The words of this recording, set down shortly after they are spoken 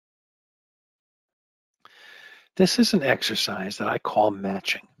This is an exercise that I call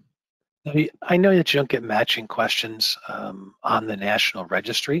matching. Now, I know that you don't get matching questions on the National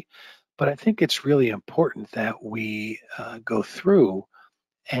Registry, but I think it's really important that we go through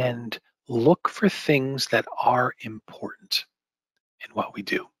and look for things that are important in what we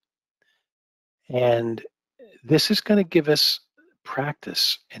do. And this is going to give us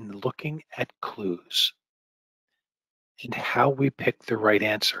practice in looking at clues and how we pick the right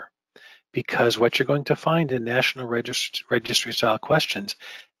answer. Because what you're going to find in National Registry style questions,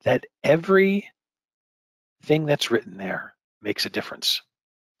 that everything that's written there makes a difference.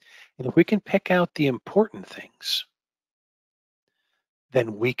 And if we can pick out the important things,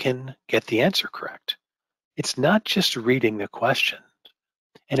 then we can get the answer correct. It's not just reading the question.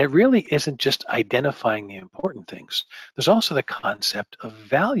 And it really isn't just identifying the important things. There's also the concept of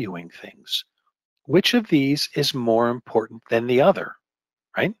valuing things. Which of these is more important than the other,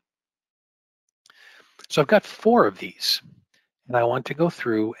 right? So I've got 4 of these, and I want to go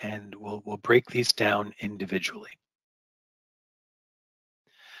through and we'll break these down individually.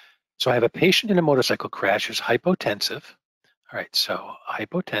 So I have a patient in a motorcycle crash who's hypotensive. All right, so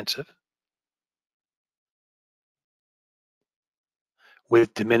hypotensive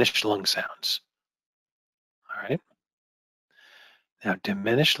with diminished lung sounds. All right. Now,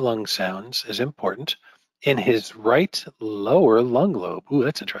 diminished lung sounds is important. In his right lower lung lobe, ooh,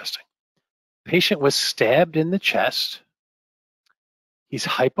 that's interesting. Patient was stabbed in the chest. He's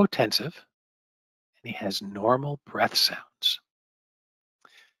hypotensive, and he has normal breath sounds.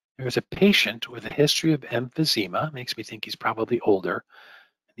 There's a patient with a history of emphysema, makes me think he's probably older.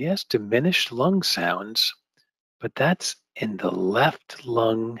 And he has diminished lung sounds, but that's in the left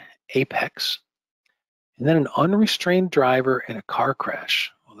lung apex. And then an unrestrained driver in a car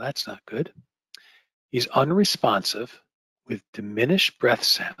crash. Well, that's not good. He's unresponsive with diminished breath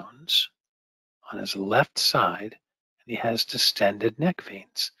sounds on his left side, and he has distended neck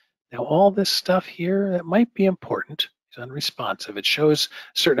veins. Now, all this stuff here, that might be important. He's unresponsive. It shows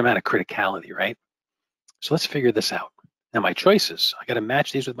a certain amount of criticality, right? So let's figure this out. Now, my choices, I got to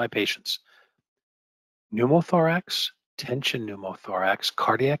match these with my patients. Pneumothorax, tension pneumothorax,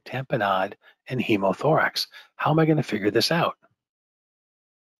 cardiac tamponade, and hemothorax. How am I going to figure this out?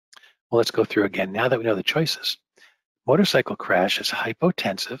 Well, let's go through again now that we know the choices. Motorcycle crash is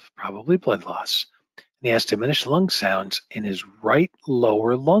hypotensive, probably blood loss. And he has diminished lung sounds in his right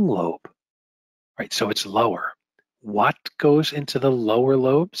lower lung lobe. Right, so it's lower. What goes into the lower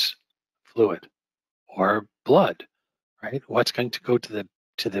lobes? Fluid or blood, right? What's going to go to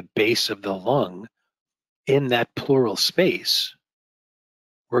the base of the lung in that pleural space?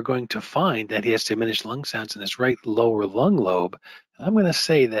 We're going to find that he has diminished lung sounds in his right lower lung lobe. I'm going to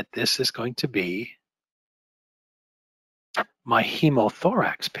say that this is going to be my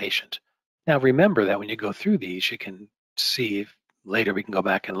hemothorax patient. Now remember that when you go through these, you can see, later we can go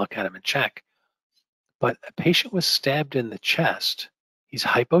back and look at them and check. But a patient was stabbed in the chest. He's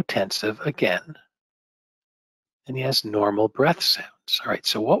hypotensive again, and he has normal breath sounds. All right,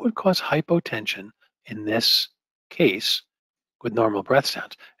 so what would cause hypotension in this case with normal breath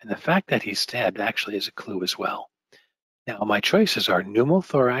sounds? And the fact that he's stabbed actually is a clue as well. Now, my choices are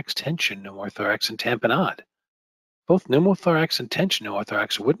pneumothorax, tension pneumothorax, and tamponade. Both pneumothorax and tension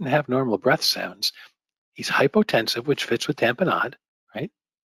pneumothorax wouldn't have normal breath sounds. He's hypotensive, which fits with tamponade, right?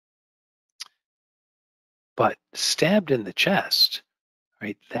 But stabbed in the chest,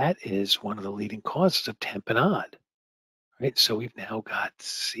 right, that is one of the leading causes of tamponade, right? So we've now got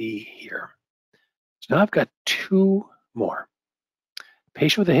C here. So now I've got 2 more.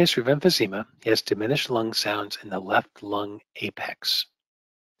 Patient with a history of emphysema, he has diminished lung sounds in the left lung apex.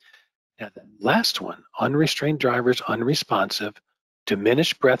 Now the last one, unrestrained drivers, unresponsive,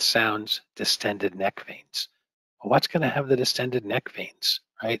 diminished breath sounds, distended neck veins. Well, what's going to have the distended neck veins,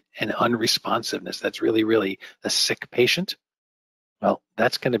 right? And unresponsiveness, that's really, really a sick patient. Well,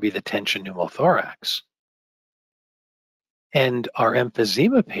 that's going to be the tension pneumothorax. And our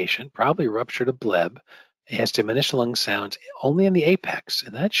emphysema patient probably ruptured a bleb. It has diminished lung sounds only in the apex,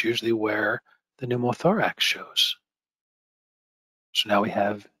 and that's usually where the pneumothorax shows. So now we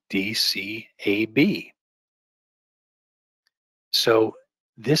have D, C, A, B. So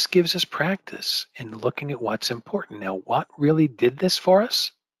this gives us practice in looking at what's important. Now, what really did this for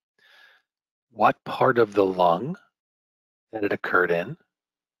us? What part of the lung that it occurred in?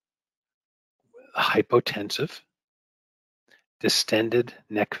 Hypotensive, distended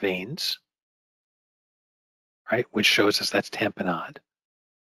neck veins, right, which shows us that's tamponade.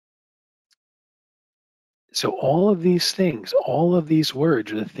 So all of these things, all of these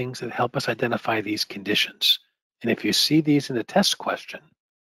words are the things that help us identify these conditions. And if you see these in the test question,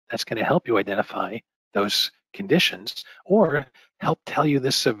 that's going to help you identify those conditions, or help tell you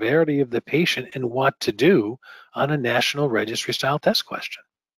the severity of the patient and what to do on a national registry style test question.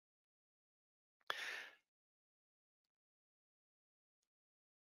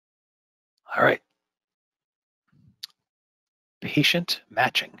 All right, patient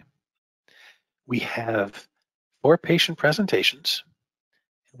matching. We have 4 patient presentations.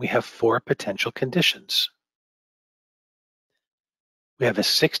 We have 4 potential conditions. We have a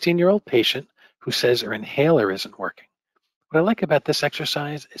 16-year-old patient who says her inhaler isn't working. What I like about this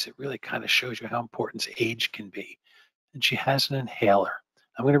exercise is it really kind of shows you how important age can be. And she has an inhaler.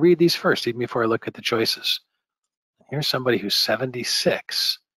 I'm going to read these first, even before I look at the choices. Here's somebody who's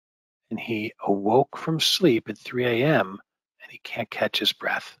 76, and he awoke from sleep at 3 a.m., and he can't catch his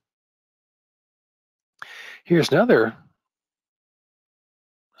breath. Here's another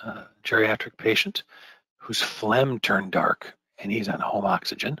geriatric patient whose phlegm turned dark, and he's on home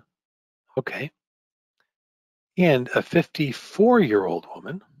oxygen. Okay. And a 54-year-old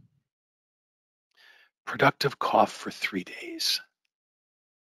woman, productive cough for 3 days.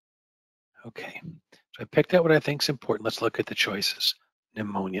 Okay, so I picked out what I think is important. Let's look at the choices.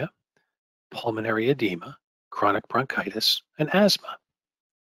 Pneumonia, pulmonary edema, chronic bronchitis, and asthma.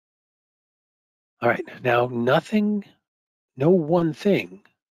 All right, now no one thing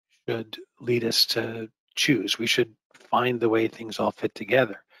should lead us to choose. We should find the way things all fit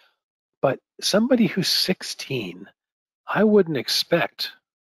together. But somebody who's 16, I wouldn't expect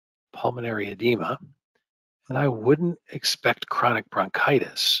pulmonary edema, and I wouldn't expect chronic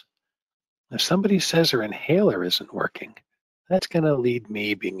bronchitis. If somebody says her inhaler isn't working, that's going to lead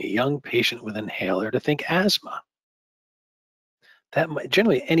me, being a young patient with inhaler, to think asthma. That might,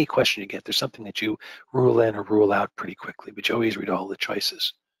 generally, any question you get, there's something that you rule in or rule out pretty quickly, but you always read all the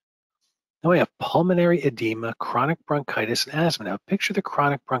choices. Now we have pulmonary edema, chronic bronchitis, and asthma. Now picture the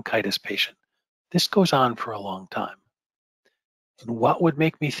chronic bronchitis patient. This goes on for a long time. And what would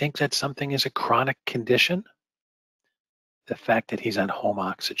make me think that something is a chronic condition? The fact that he's on home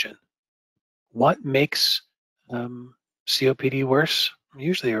oxygen. What makes COPD worse?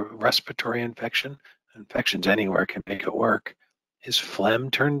 Usually a respiratory infection. Infections anywhere can make it work. His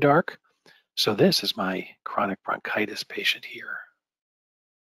phlegm turned dark. So this is my chronic bronchitis patient here.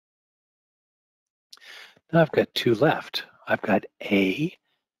 Now I've got 2 left. I've got A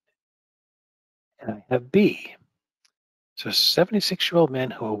and I have B. So a 76-year-old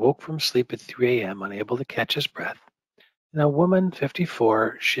man who awoke from sleep at 3 a.m. unable to catch his breath. And a woman,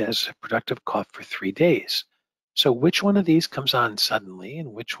 54, she has a productive cough for 3 days. So which one of these comes on suddenly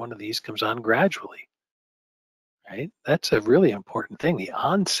and which one of these comes on gradually? Right? That's a really important thing. The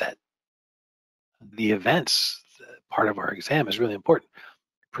onset, the events, part of our exam is really important.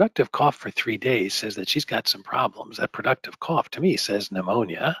 Productive cough for 3 days says that she's got some problems. That productive cough to me says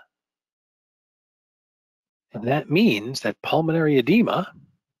pneumonia. And that means that pulmonary edema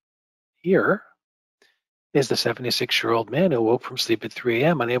here is the 76-year-old man who awoke from sleep at 3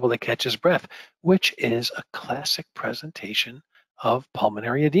 a.m. unable to catch his breath, which is a classic presentation of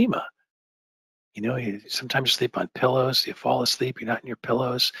pulmonary edema. You know, you sometimes sleep on pillows, you fall asleep, you're not in your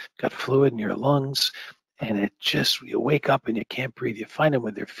pillows, got fluid in your lungs, and you wake up and you can't breathe. You find them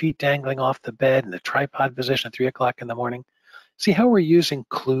with their feet dangling off the bed in the tripod position at 3 o'clock in the morning. See how we're using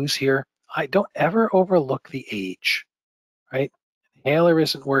clues here? I don't ever overlook the age, right? Inhaler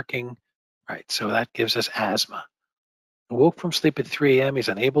isn't working, right? So that gives us asthma. Awoke from sleep at 3 a.m. He's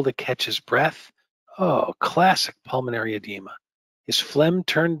unable to catch his breath. Oh, classic pulmonary edema. His phlegm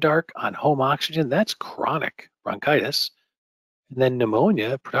turned dark on home oxygen. That's chronic bronchitis. And then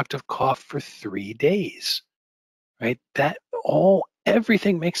pneumonia, productive cough for 3 days, right?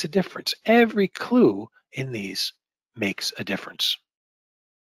 Everything makes a difference. Every clue in these makes a difference.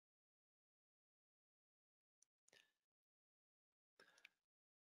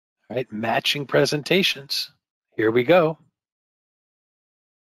 All right, matching presentations. Here we go.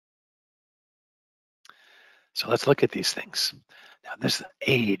 So let's look at these things. Now, this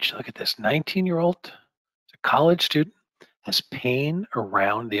age, look at this, 19-year-old, a college student, has pain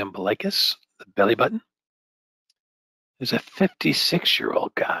around the umbilicus, the belly button. There's a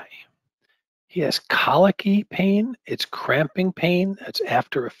 56-year-old guy. He has colicky pain. It's cramping pain. It's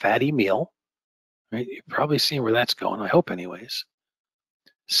after a fatty meal. Right? You've probably seen where that's going, I hope anyways.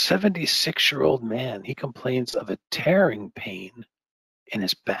 76-year-old man, he complains of a tearing pain in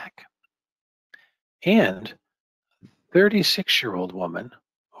his back. And 36-year-old woman,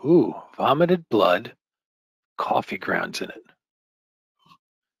 vomited blood, coffee grounds in it.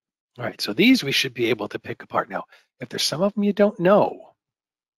 All right, so these we should be able to pick apart. Now, if there's some of them you don't know,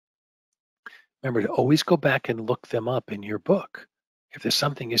 remember to always go back and look them up in your book. If there's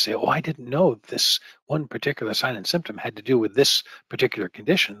something you say, oh, I didn't know this one particular sign and symptom had to do with this particular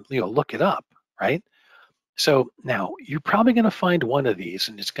condition, look it up, right? So now you're probably going to find one of these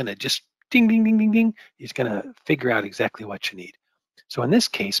and it's going to just ding, ding, ding, ding, ding. It's going to figure out exactly what you need. So in this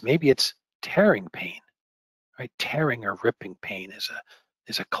case, maybe it's tearing pain, right? Tearing or ripping pain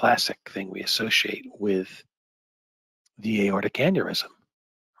is a classic thing we associate with the aortic aneurysm,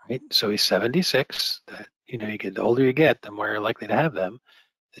 right? So he's 76. That you get the older you get, the more you're likely to have them.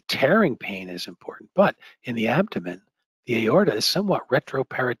 The tearing pain is important, but in the abdomen, the aorta is somewhat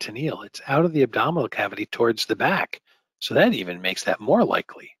retroperitoneal. It's out of the abdominal cavity towards the back. So that even makes that more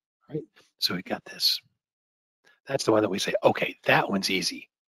likely, right? So we got this. That's the one that we say, okay, that one's easy.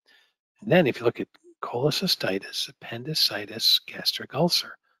 And then if you look at cholecystitis, appendicitis, gastric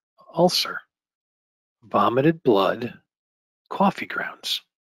ulcer, vomited blood, coffee grounds,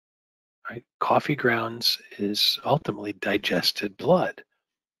 right? Coffee grounds is ultimately digested blood.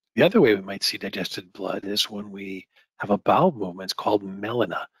 The other way we might see digested blood is when we have a bowel movement. It's called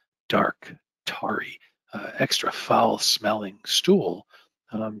melena, dark, tarry, extra foul-smelling stool.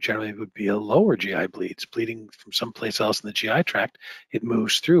 Generally, it would be a lower GI bleed. It's bleeding from someplace else in the GI tract. It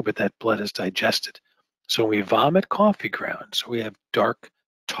moves through, but that blood is digested. So when we vomit coffee grounds, we have dark,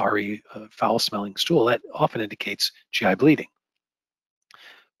 tarry, foul-smelling stool. That often indicates GI bleeding.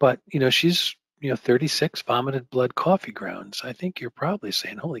 But she's 36 vomited blood coffee grounds. I think you're probably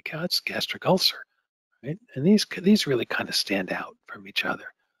saying, holy cow, it's gastric ulcer, right? And these really kind of stand out from each other.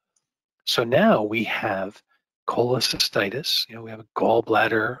 So now we have cholecystitis, we have a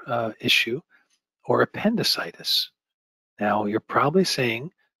gallbladder issue, or appendicitis. Now you're probably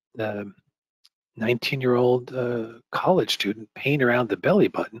saying the 19-year-old college student, pain around the belly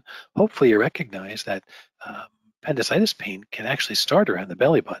button. Hopefully you recognize that appendicitis pain can actually start around the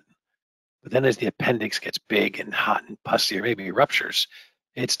belly button. But then as the appendix gets big and hot and pussy, or maybe ruptures,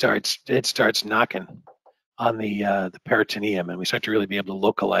 it starts knocking on the peritoneum, and we start to really be able to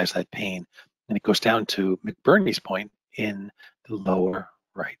localize that pain. And it goes down to McBurney's point in the lower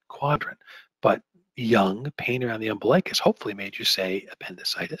right quadrant. But young pain around the umbilicus hopefully made you say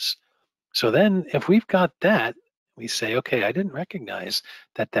appendicitis. So then if we've got that, we say, okay, I didn't recognize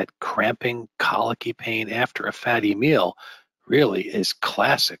that cramping, colicky pain after a fatty meal really is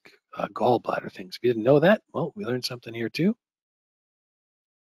classic gallbladder things. If you didn't know that, well, we learned something here too.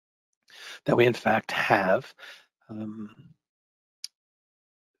 That we in fact have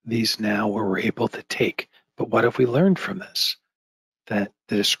these now where we're able to take. But what have we learned from this? That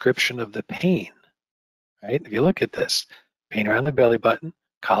the description of the pain, right? If you look at this, pain around the belly button,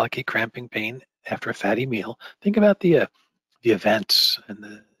 colicky, cramping pain after a fatty meal. Think about the events and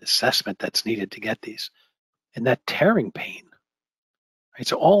the assessment that's needed to get these. And that tearing pain, right?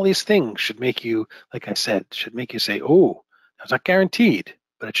 So all these things should make you, like I said, should make you say, oh, it's not guaranteed,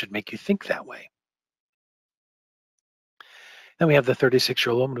 but it should make you think that way. Then we have the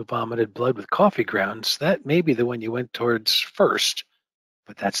 36-year-old woman who vomited blood with coffee grounds. That may be the one you went towards first,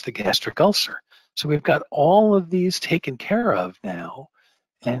 but that's the gastric ulcer. So we've got all of these taken care of now,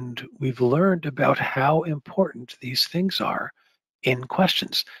 and we've learned about how important these things are in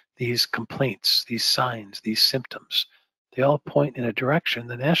questions. These complaints, these signs, these symptoms, they all point in a direction.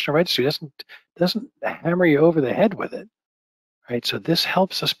 The National Registry doesn't hammer you over the head with it, right? So this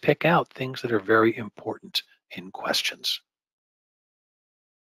helps us pick out things that are very important in questions.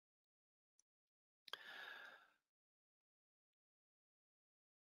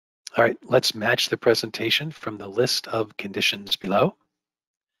 All right, let's match the presentation from the list of conditions below.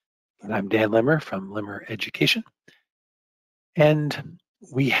 And I'm Dan Limmer from Limmer Education. And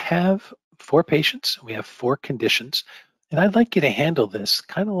we have 4 patients, we have 4 conditions, and I'd like you to handle this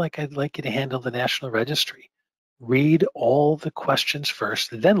kind of like I'd like you to handle the National Registry. Read all the questions first,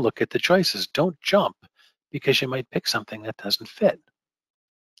 then look at the choices. Don't jump because you might pick something that doesn't fit.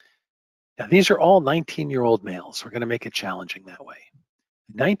 Now, these are all 19-year-old males. We're going to make it challenging that way.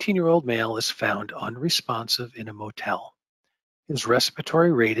 19-year-old male is found unresponsive in a motel. His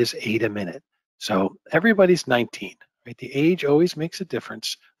respiratory rate is 8 a minute. So everybody's 19, right? The age always makes a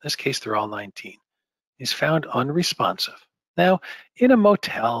difference. In this case, they're all 19. He's found unresponsive. Now, in a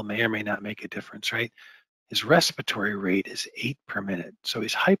motel may or may not make a difference, right? His respiratory rate is 8 per minute. So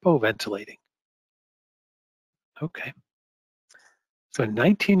he's hypoventilating. Okay. So a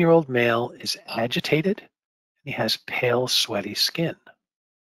 19-year-old male is agitated and he has pale, sweaty skin.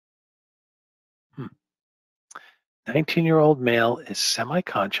 19-year-old male is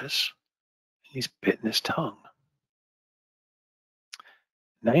semi-conscious and he's bitten his tongue.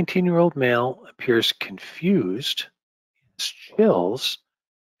 19-year-old male appears confused, has chills,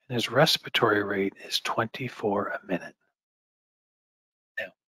 and his respiratory rate is 24 a minute.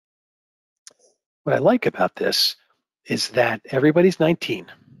 What I like about this is that everybody's 19,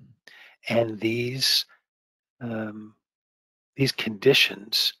 and um, these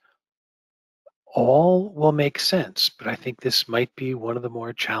conditions all will make sense, but I think this might be one of the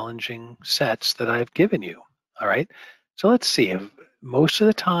more challenging sets that I've given you. All right. So let's see. If most of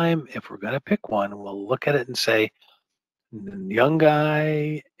the time, if we're going to pick one, we'll look at it and say, young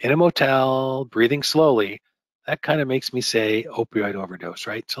guy in a motel, breathing slowly. That kind of makes me say opioid overdose,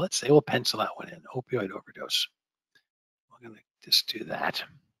 right? So let's say we'll pencil that one in, opioid overdose. We're going to just do that.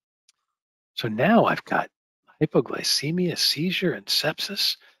 So now I've got hypoglycemia, seizure, and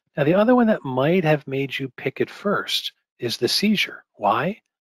sepsis. Now, the other one that might have made you pick it first is the seizure. Why?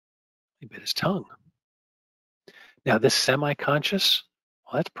 He bit his tongue. Now, this semi-conscious,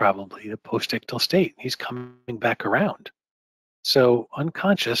 well, that's probably the postictal state. He's coming back around. So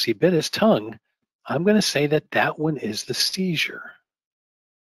unconscious, he bit his tongue. I'm going to say that that one is the seizure.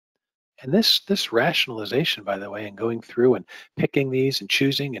 And this rationalization, by the way, and going through and picking these and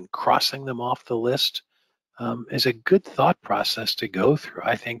choosing and crossing them off the list is a good thought process to go through.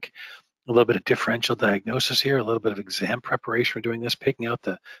 I think a little bit of differential diagnosis here, a little bit of exam preparation for doing this, picking out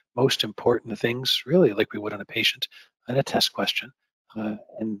the most important things, really like we would on a patient, and a test question,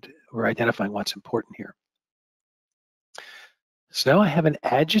 and we're identifying what's important here. So now I have an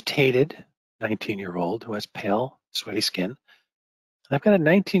agitated 19-year-old who has pale, sweaty skin. And I've got a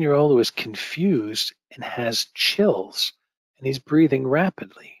 19-year-old who is confused and has chills, and he's breathing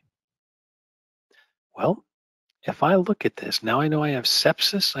rapidly. Well, if I look at this, now I know I have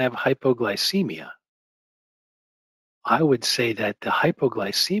sepsis, I have hypoglycemia. I would say that the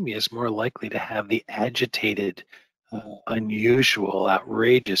hypoglycemia is more likely to have the agitated, unusual,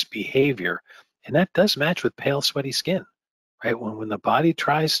 outrageous behavior. And that does match with pale, sweaty skin, right? When the body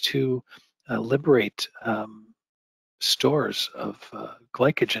tries to liberate stores of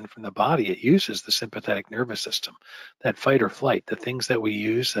glycogen from the body, it uses the sympathetic nervous system, that fight or flight, the things that we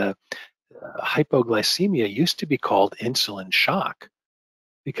use. Hypoglycemia used to be called insulin shock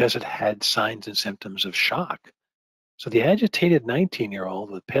because it had signs and symptoms of shock. So the agitated 19-year-old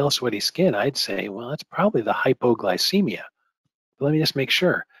with pale, sweaty skin, I'd say, well, that's probably the hypoglycemia. But let me just make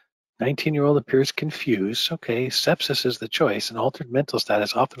sure. 19-year-old appears confused. Okay, sepsis is the choice, and altered mental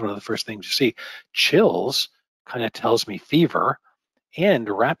status, often one of the first things you see. Chills kind of tells me fever, and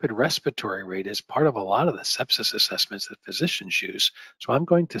rapid respiratory rate is part of a lot of the sepsis assessments that physicians use. So I'm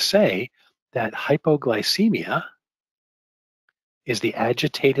going to say that hypoglycemia is the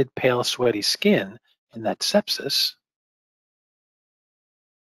agitated, pale, sweaty skin, and that sepsis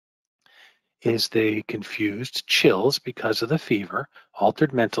is the confused chills because of the fever,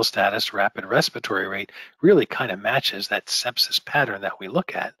 altered mental status, rapid respiratory rate really kind of matches that sepsis pattern that we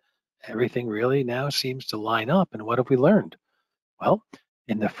look at. Everything really now seems to line up. And what have we learned? Well,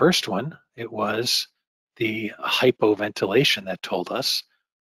 in the first one, it was the hypoventilation that told us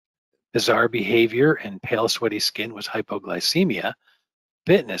bizarre behavior and pale, sweaty skin was hypoglycemia.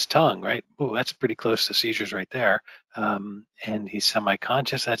 Bit in his tongue, right? Ooh, that's pretty close to seizures right there. And he's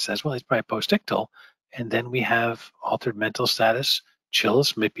semi-conscious. That says, well, he's probably postictal. And then we have altered mental status,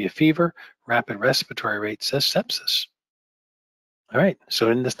 chills, might be a fever, rapid respiratory rate says sepsis. All right,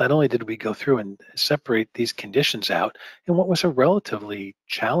 so in this, not only did we go through and separate these conditions out in what was a relatively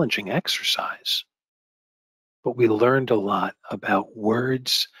challenging exercise, but we learned a lot about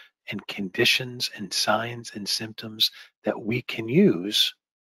words and conditions and signs and symptoms that we can use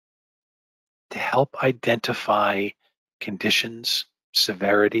to help identify conditions,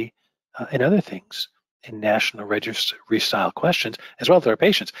 severity, and other things in National Registry style questions, as well as our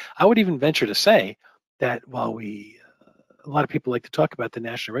patients. I would even venture to say that while a lot of people like to talk about the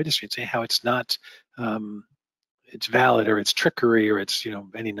National Registry and say how it's not, it's valid or it's trickery or it's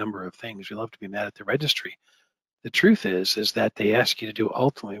any number of things. We love to be mad at the registry. The truth is that they ask you to do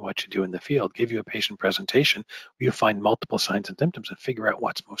ultimately what you do in the field, give you a patient presentation where you find multiple signs and symptoms and figure out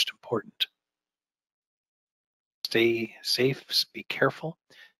what's most important. Stay safe, be careful,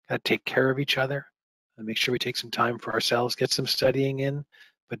 got to take care of each other, and make sure we take some time for ourselves, get some studying in,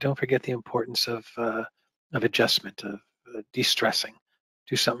 but don't forget the importance of adjustment, of de-stressing.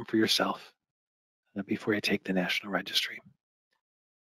 Do something for yourself before you take the National Registry.